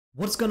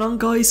What's going on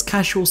guys,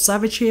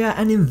 CasualSavage here,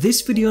 and in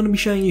this video I'm going to be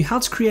showing you how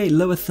to create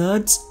lower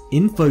thirds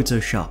in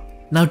Photoshop.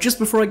 Now just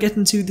before I get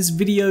into this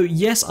video,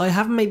 yes, I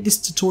have made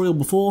this tutorial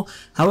before,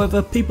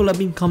 however people have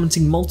been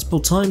commenting multiple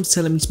times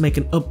telling me to make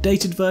an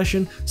updated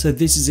version, so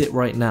this is it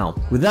right now.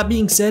 With that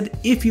being said,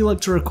 if you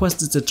like to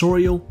request a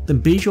tutorial, then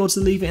be sure to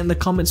leave it in the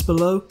comments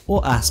below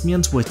or ask me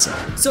on Twitter.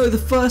 So the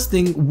first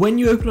thing, when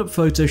you open up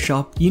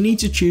Photoshop, you need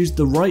to choose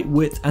the right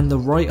width and the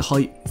right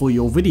height for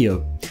your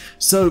video.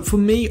 So for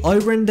me, I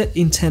render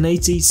in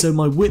 1080, so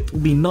my width will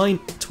be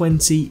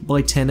 920 by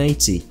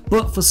 1080.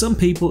 But for some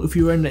people, if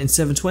you render in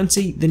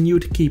 720, then you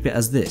would keep it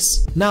as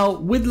this. Now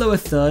with lower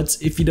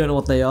thirds, if you don't know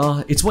what they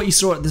are, it's what you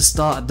saw at the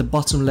start at the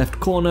bottom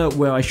left corner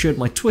where I showed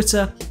my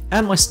Twitter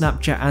and my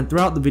Snapchat, and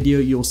throughout the video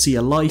you'll see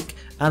a like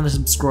and a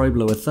subscribe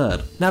lower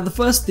third. Now the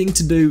first thing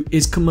to do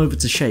is come over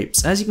to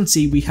shapes. As you can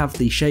see, we have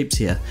these shapes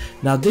here.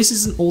 Now this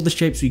isn't all the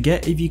shapes we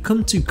get. If you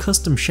come to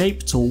custom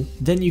shape tool,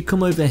 then you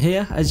come over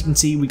here, as you can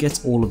see we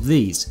get all of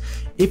these.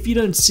 If you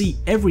don't see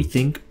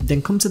everything,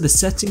 then come to the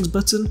settings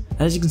button.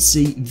 As you can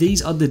see,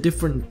 these are the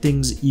different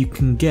things you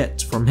can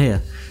get from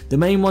here. The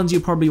main ones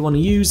you probably want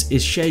to use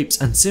is shapes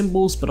and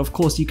symbols, but of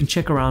course you can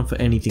check around for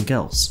anything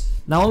else.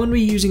 Now I'm going to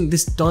be using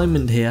this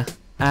diamond here,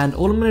 and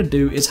all I'm going to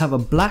do is have a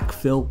black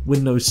fill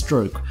with no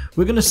stroke.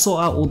 We're going to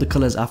sort out all the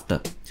colors after.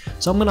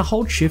 So I'm going to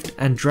hold shift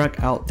and drag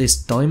out this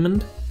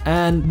diamond,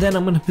 and then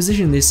I'm going to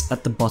position this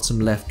at the bottom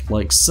left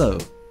like so.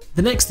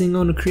 The next thing, I'm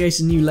going to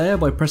create a new layer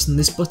by pressing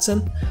this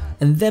button,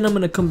 and then I'm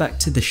going to come back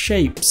to the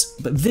shapes,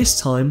 but this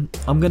time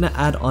I'm going to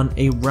add on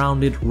a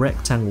rounded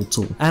rectangle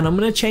tool, and I'm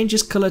going to change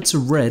this color to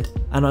red.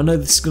 And I know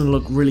this is going to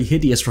look really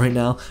hideous right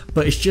now,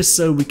 but it's just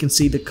so we can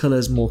see the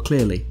colors more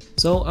clearly.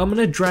 So I'm going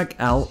to drag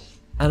out,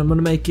 and I'm going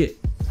to make it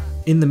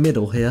in the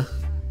middle here.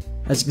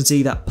 As you can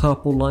see, that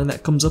purple line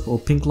that comes up, or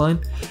pink line,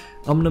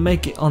 I'm going to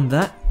make it on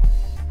that,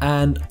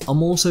 and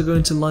I'm also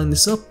going to line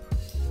this up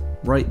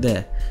right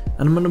there,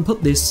 and I'm going to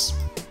put this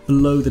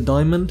below the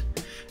diamond.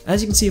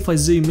 As you can see, if I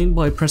zoom in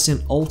by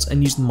pressing Alt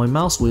and using my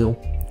mouse wheel,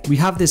 we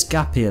have this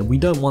gap here. We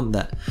don't want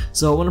that,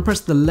 so I want to press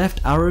the left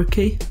arrow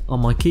key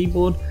on my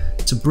keyboard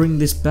to bring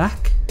this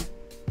back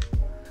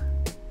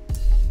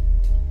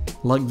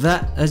like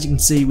that. As you can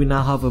see, we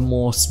now have a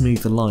more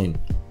smoother line.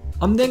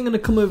 I'm then going to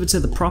come over to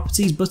the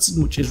properties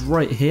button, which is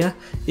right here.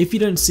 If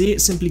you don't see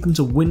it, simply come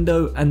to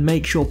window and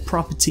make sure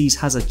properties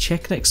has a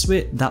check next to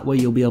it, that way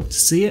you'll be able to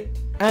see it.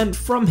 And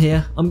from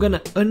here I'm going to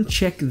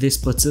uncheck this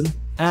button,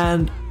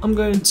 and I'm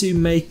going to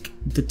make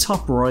the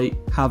top right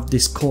have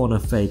this corner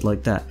fade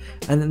like that,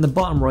 and then the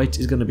bottom right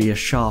is going to be a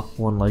sharp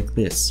one like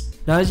this.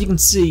 Now as you can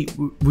see,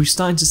 we're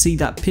starting to see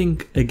that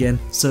pink again,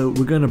 so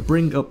we're going to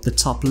bring up the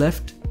top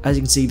left. As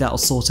you can see, that'll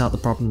sort out the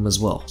problem as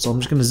well. So I'm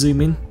just going to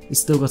zoom in. It's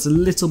still got a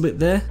little bit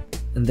there,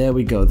 and there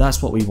we go.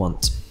 That's what we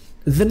want.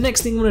 The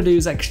next thing I'm going to do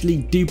is actually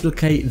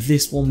duplicate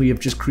this one we have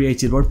just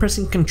created. By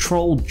pressing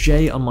Ctrl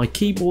J on my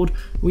keyboard,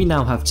 we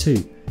now have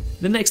two.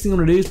 The next thing I'm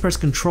going to do is press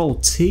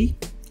Ctrl T,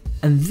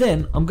 and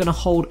then I'm going to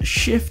hold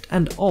Shift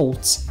and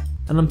Alt,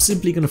 and I'm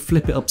simply going to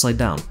flip it upside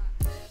down.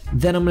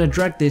 Then I'm going to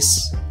drag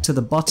this to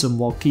the bottom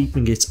while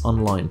keeping it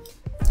online.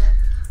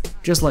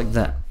 Just like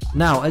that.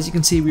 Now as you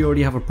can see, we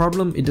already have a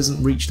problem. It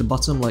doesn't reach the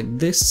bottom like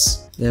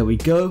this. There we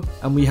go,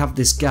 and we have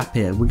this gap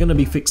here. We're going to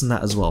be fixing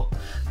that as well.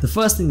 The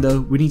first thing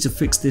though, we need to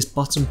fix this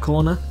bottom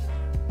corner.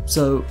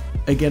 So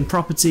again,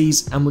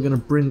 properties, and we're going to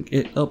bring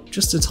it up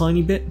just a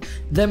tiny bit.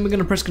 Then we're going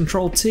to press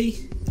Ctrl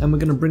T, and we're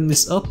going to bring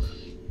this up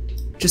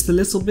just a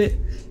little bit,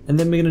 and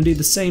then we're going to do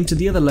the same to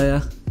the other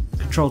layer,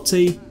 Ctrl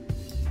T,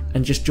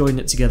 and just join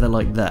it together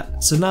like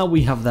that. So now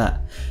we have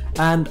that.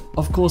 And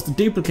of course the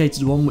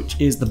duplicated one, which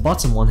is the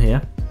bottom one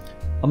here,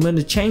 I'm going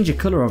to change the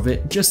color of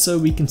it just so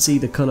we can see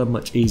the color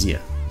much easier.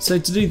 So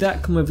to do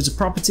that, come over to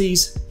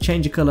properties,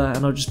 change the color,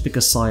 and I'll just pick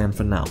a cyan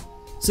for now.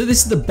 So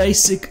this is the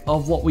basic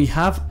of what we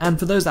have, and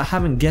for those that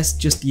haven't guessed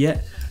just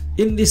yet,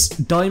 in this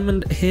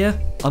diamond here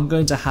I'm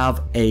going to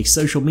have a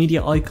social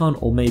media icon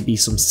or maybe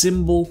some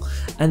symbol,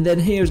 and then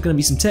here is going to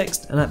be some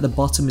text, and at the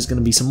bottom is going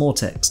to be some more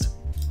text.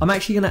 I'm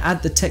actually going to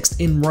add the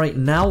text in right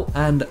now,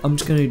 and I'm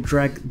just going to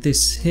drag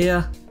this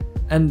here.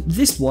 And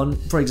this one,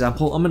 for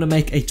example, I'm going to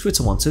make a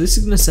Twitter one. So this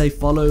is going to say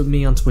follow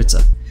me on Twitter.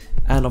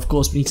 And of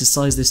course we need to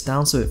size this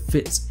down so it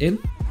fits in.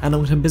 And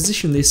I'm going to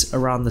position this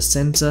around the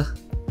center.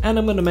 And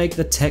I'm going to make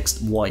the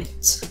text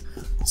white.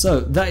 So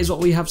that is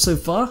what we have so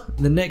far.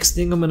 The next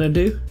thing I'm going to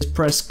do is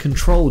press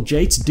Ctrl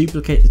J to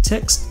duplicate the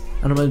text.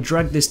 And I'm going to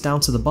drag this down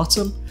to the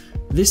bottom.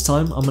 This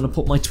time I'm going to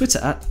put my Twitter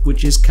at,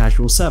 which is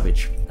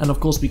CasualSavage. And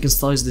of course we can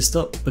size this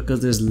up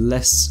because there's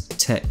less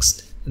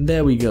text. And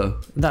there we go.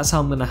 That's how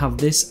I'm going to have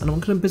this, and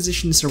I'm going to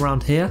position this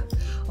around here.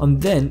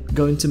 I'm then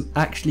going to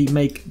actually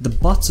make the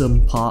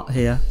bottom part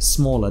here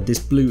smaller, this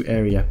blue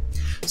area.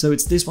 So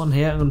it's this one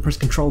here. I'm going to press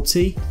Ctrl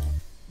T,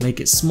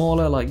 make it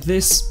smaller like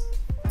this,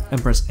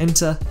 and press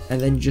enter, and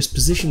then you just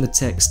position the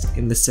text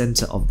in the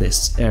center of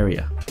this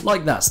area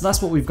like that. So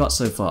that's what we've got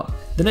so far.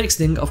 The next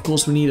thing, of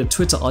course, we need a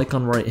Twitter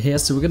icon right here,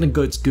 so we're going to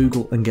go to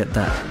Google and get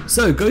that.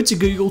 So go to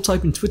Google,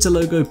 type in Twitter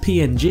logo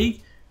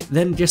PNG,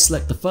 then just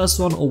select the first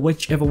one or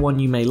whichever one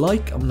you may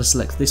like. I'm going to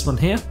select this one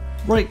here.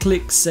 Right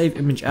click, save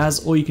image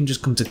as, or you can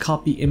just come to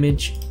copy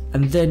image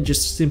and then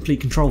just simply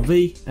Control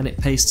V and it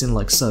pastes in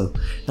like so.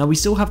 Now we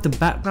still have the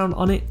background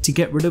on it. To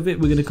get rid of it,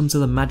 we're going to come to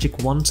the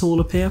magic wand tool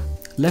up here,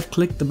 left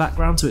click the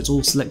background so it's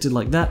all selected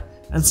like that,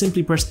 and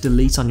simply press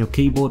delete on your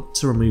keyboard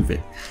to remove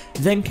it.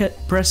 Then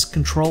press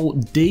Control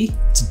D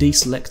to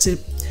deselect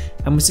it,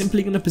 and we're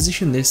simply going to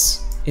position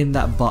this in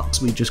that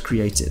box we just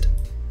created.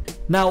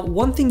 Now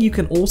one thing you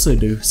can also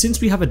do, since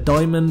we have a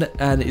diamond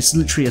and it's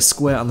literally a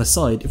square on the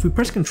side, if we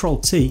press Control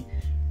T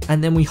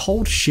and then we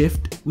hold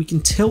shift, we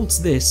can tilt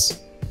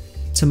this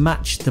to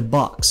match the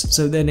box,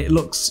 so then it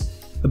looks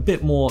a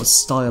bit more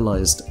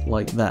stylized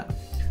like that.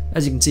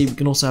 As you can see, we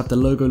can also have the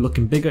logo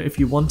looking bigger if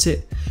you want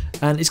it,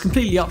 and it's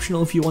completely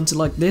optional if you want it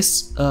like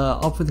this.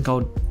 I think I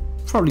would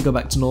probably go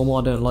back to normal,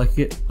 I don't like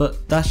it,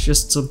 but that's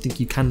just something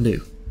you can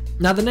do.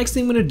 Now the next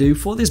thing I'm going to do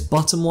for this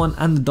bottom one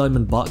and the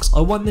diamond box, I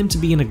want them to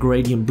be in a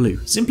gradient blue,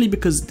 simply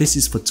because this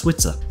is for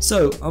Twitter.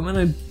 So I'm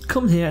going to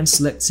come here and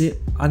select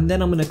it, and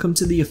then I'm going to come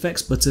to the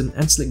effects button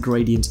and select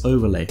gradient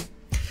overlay.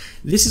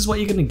 This is what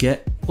you're going to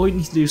get. All you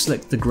need to do is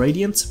select the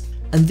gradient,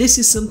 and this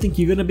is something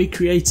you're going to be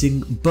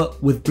creating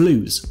but with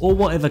blues or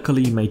whatever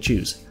color you may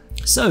choose.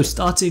 So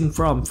starting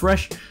from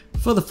fresh,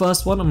 for the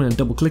first one I'm going to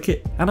double click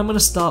it and I'm going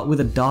to start with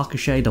a darker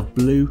shade of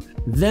blue.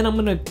 Then I'm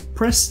going to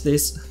press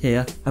this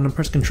here and I'm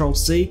press Control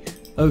C,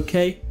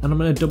 OK, and I'm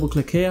going to double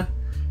click here.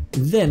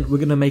 Then we're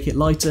going to make it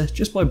lighter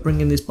just by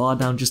bringing this bar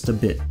down just a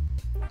bit,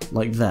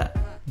 like that.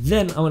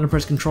 Then I'm going to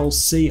press Control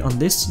C on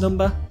this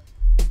number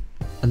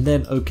and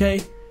then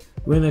OK.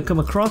 We're going to come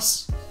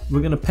across,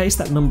 we're going to paste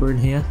that number in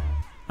here,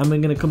 and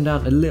we're going to come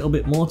down a little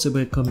bit more so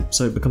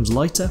it becomes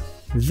lighter.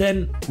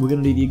 Then we're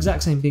going to do the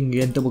exact same thing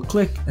again, double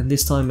click, and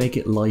this time make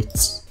it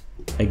light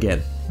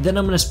again. Then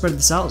I'm going to spread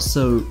this out,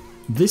 so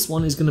this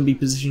one is going to be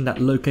positioned at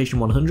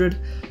location 100,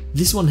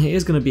 this one here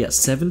is going to be at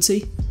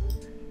 70,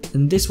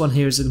 and this one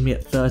here is going to be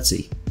at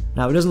 30.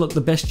 Now it doesn't look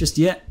the best just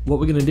yet. What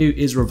we're going to do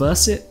is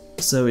reverse it,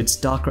 so it's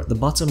darker at the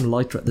bottom,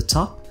 lighter at the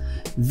top.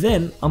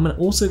 Then I'm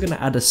also going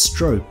to add a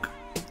stroke,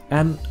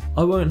 and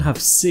I won't have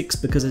 6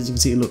 because as you can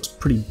see it looks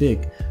pretty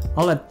big.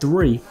 I'll add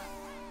 3.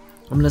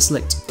 I'm going to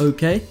select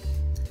OK.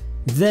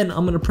 Then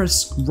I'm going to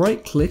press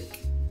right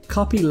click,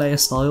 copy layer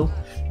style.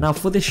 Now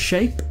for this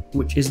shape,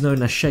 which is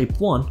known as shape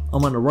 1,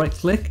 I'm going to right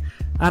click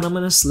and I'm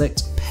going to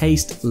select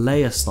paste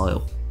layer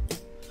style.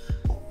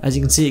 As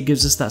you can see, it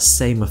gives us that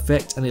same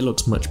effect and it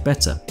looks much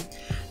better.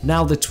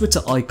 Now the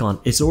Twitter icon,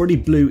 it's already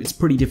blue, it's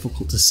pretty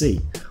difficult to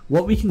see.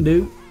 What we can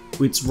do,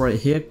 it's right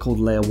here called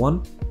layer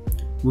 1.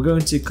 We're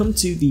going to come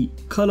to the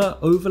color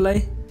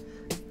overlay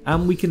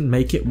and we can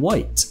make it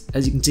white,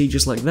 as you can see,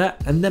 just like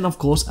that, and then of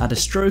course add a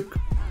stroke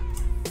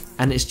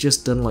and it's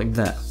just done like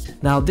that.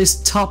 Now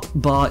this top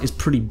bar is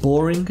pretty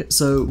boring,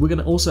 so we're going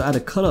to also add a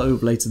color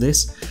overlay to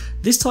this.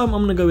 This time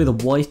I'm going to go with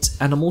a white,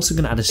 and I'm also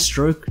going to add a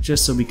stroke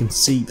just so we can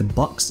see the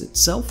box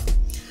itself.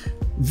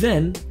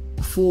 Then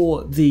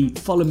for the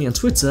follow me on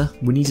Twitter,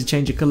 we need to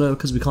change the color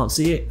because we can't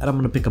see it, and I'm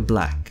going to pick a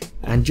black,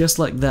 and just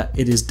like that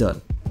it is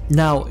done.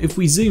 Now if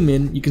we zoom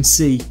in, you can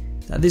see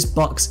that this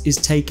box is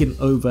taking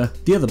over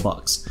the other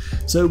box,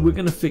 so we're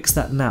going to fix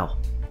that now.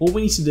 All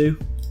we need to do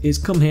is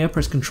come here,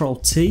 press Control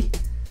T,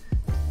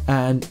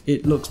 and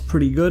it looks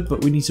pretty good,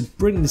 but we need to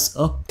bring this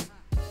up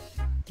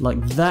like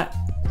that,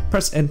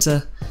 press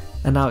enter,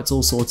 and now it's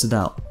all sorted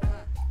out.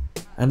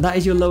 And that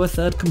is your lower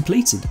third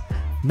completed.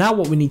 Now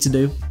what we need to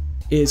do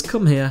is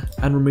come here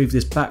and remove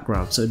this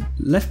background. So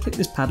left click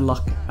this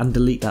padlock and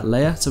delete that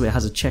layer so it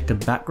has a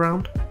checkered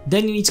background.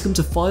 Then you need to come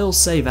to File,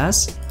 Save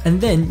As, and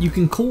then you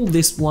can call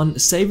this one,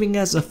 saving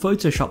as a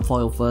Photoshop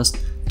file first,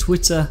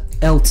 Twitter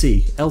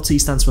LT.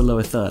 LT stands for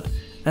lower third,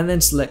 and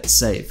then select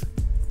Save.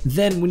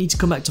 Then we need to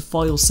come back to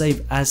File,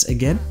 Save As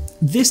again.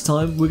 This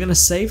time we're going to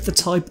save the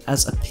type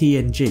as a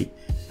PNG,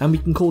 and we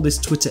can call this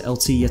Twitter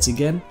LT yet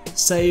again,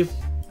 save,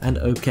 and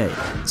OK.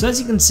 So as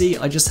you can see,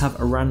 I just have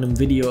a random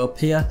video up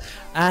here,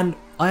 and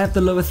I have the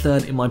lower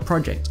third in my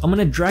project. I'm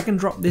going to drag and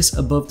drop this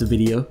above the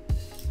video,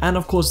 and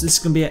of course this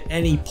can be at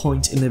any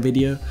point in the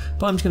video,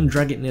 but I'm just going to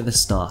drag it near the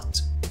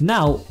start.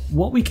 Now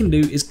what we can do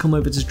is come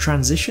over to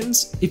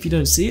transitions. If you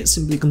don't see it,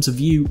 simply come to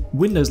View,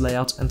 Windows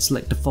Layout, and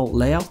select Default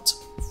Layout.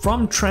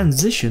 From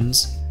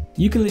transitions,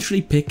 you can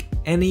literally pick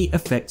any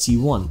effects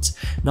you want.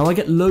 Now I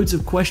get loads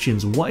of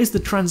questions, what is the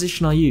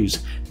transition I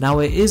use? Now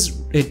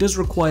it does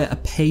require a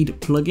paid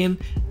plugin,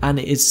 and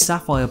it is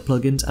Sapphire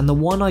plugins, and the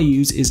one I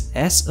use is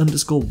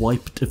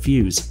S_wipe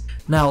diffuse.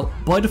 Now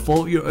by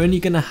default you're only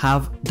going to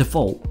have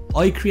default.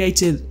 I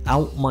created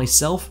out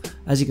myself.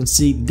 As you can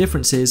see, the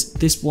difference is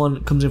this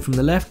one comes in from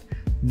the left,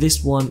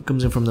 this one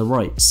comes in from the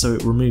right, so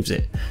it removes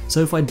it.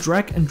 So if I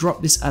drag and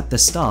drop this at the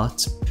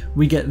start,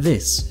 we get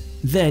this.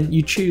 Then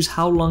you choose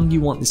how long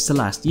you want this to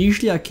last.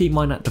 Usually I keep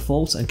mine at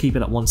default and keep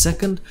it at 1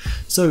 second.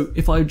 So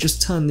if I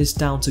just turn this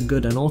down to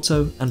good and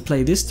auto and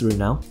play this through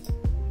now,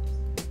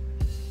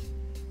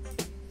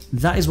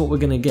 that is what we're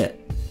going to get.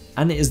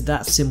 And it is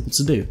that simple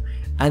to do.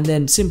 And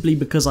then simply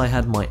because I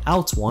had my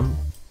out one,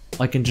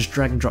 I can just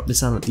drag and drop this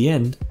down at the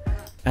end,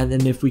 and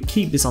then if we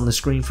keep this on the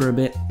screen for a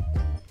bit,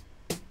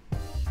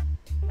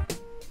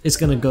 it's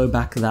going to go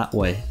back that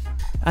way.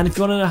 And if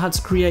you want to know how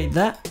to create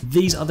that,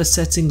 these are the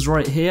settings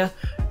right here.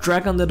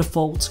 Drag on the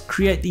default,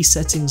 create these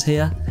settings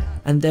here,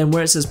 and then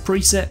where it says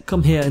preset,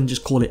 come here and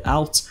just call it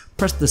out,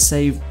 press the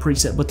save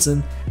preset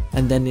button,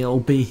 and then it'll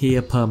be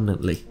here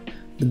permanently.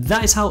 But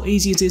that is how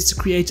easy it is to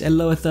create a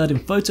lower third in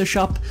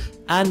Photoshop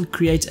and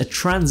create a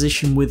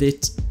transition with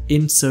it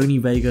in Sony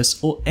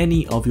Vegas or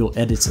any of your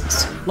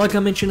editors. Like I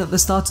mentioned at the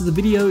start of the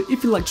video,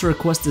 if you'd like to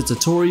request a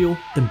tutorial,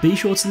 then be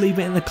sure to leave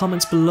it in the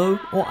comments below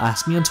or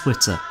ask me on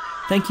Twitter.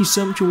 Thank you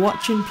so much for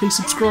watching, please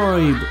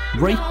subscribe,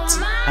 rate,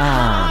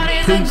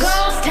 and peace.